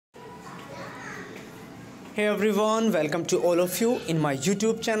Hey everyone, welcome to all of you in my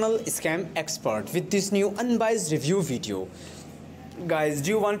YouTube channel Scam Expert with this new unbiased review video. Guys, do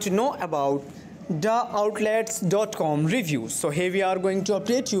you want to know about Da-Outletscom reviews? So here we are going to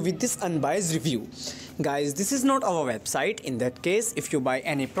update you with this unbiased review. Guys, this is not our website. In that case, if you buy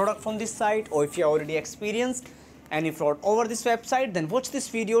any product from this site or if you already experienced any fraud over this website, then watch this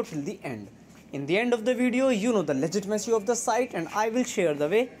video till the end. In the end of the video, you know the legitimacy of the site and I will share the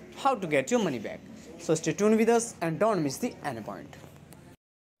way how to get your money back. So stay tuned with us and don't miss the any point.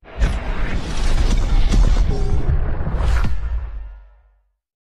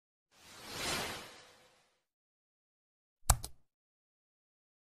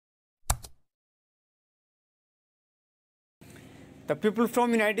 The people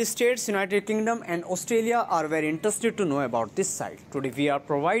from United States, United Kingdom and Australia are very interested to know about this site. Today we are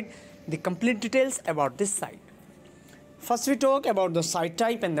provide the complete details about this site. First we talk about the site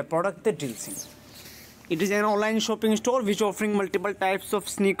type and the product that deals in. It is an online shopping store which offering multiple types of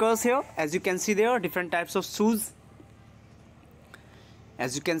sneakers here. As you can see there, different types of shoes.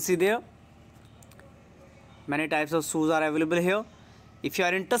 As you can see there, many types of shoes are available here. If you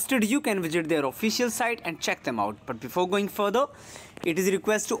are interested, you can visit their official site and check them out. But before going further, it is a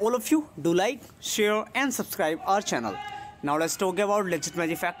request to all of you, do like, share and subscribe our channel. Now let's talk about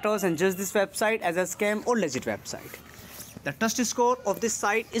legitimacy factors and judge this website as a scam or legit website. The trust score of this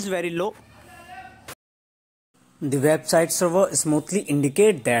site is very low. The website server smoothly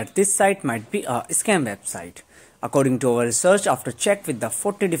indicate that this site might be a scam website. According to our research, after check with the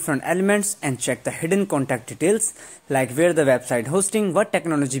 40 different elements and check the hidden contact details like where the website hosting, what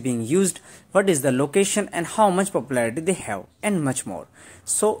technology being used, what is the location and how much popularity they have and much more.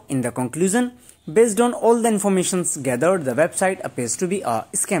 So in the conclusion, based on all the informations gathered, the website appears to be a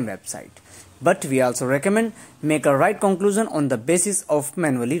scam website. But we also recommend make a right conclusion on the basis of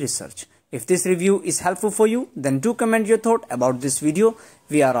manually research. If this review is helpful for you, then do comment your thought about this video.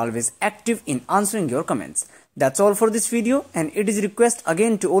 We are always active in answering your comments. That's all for this video and it is request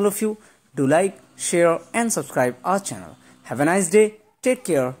again to all of you, do like, share and subscribe our channel. Have a nice day. Take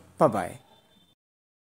care. Bye bye.